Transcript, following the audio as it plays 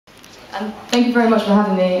And thank you very much for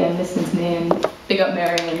having me and listening to me, and big up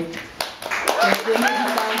Mary and the amazing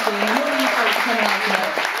sound team and all of you folks for coming out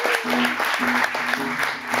tonight.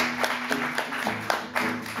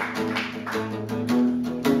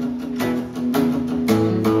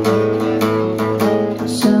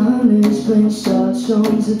 Simon's playing sad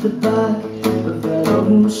songs at the back of that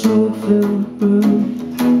old smoke-filled room.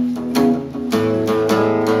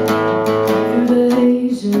 Through the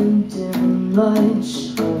haze and dim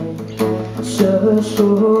lights, I search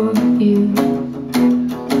for you.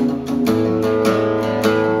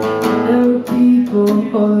 There are people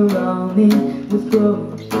all around me with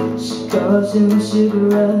broken cigars and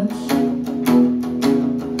cigarettes.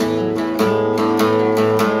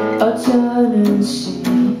 I turn and see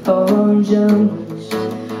orange embers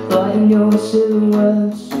lighting your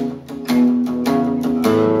silhouettes.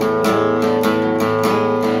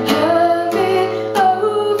 Hand me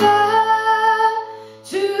over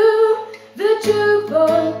to the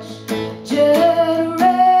jukebox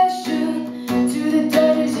generation, to the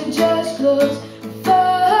daddies and jazz clubs,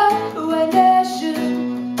 far away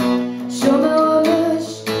nation. Somehow I miss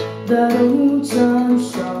that old time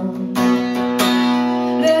song.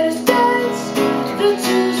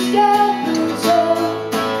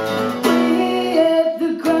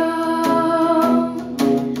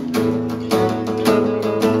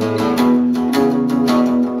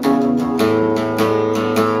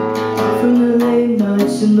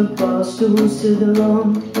 In the bar stools to the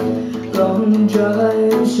long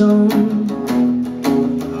drives home.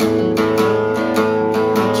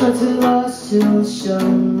 Try to last till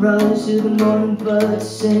sunrise, till the morning birds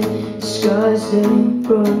sing, the skies they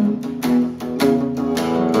grow.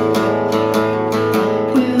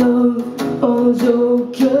 We love all those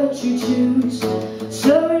old country tunes,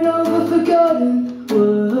 slurring over forgotten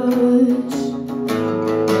words.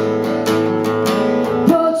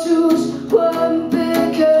 Bottles one big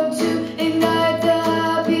to ignite the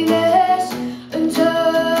happiness and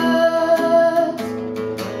touch.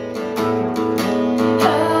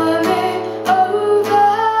 Hand me over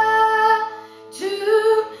to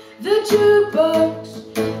the jukebox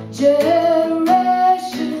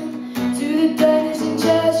generation, to the diners and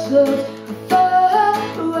jazz clubs, the far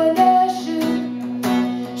away nation.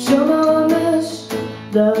 Somehow I miss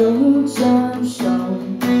that old time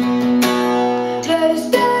song. Let us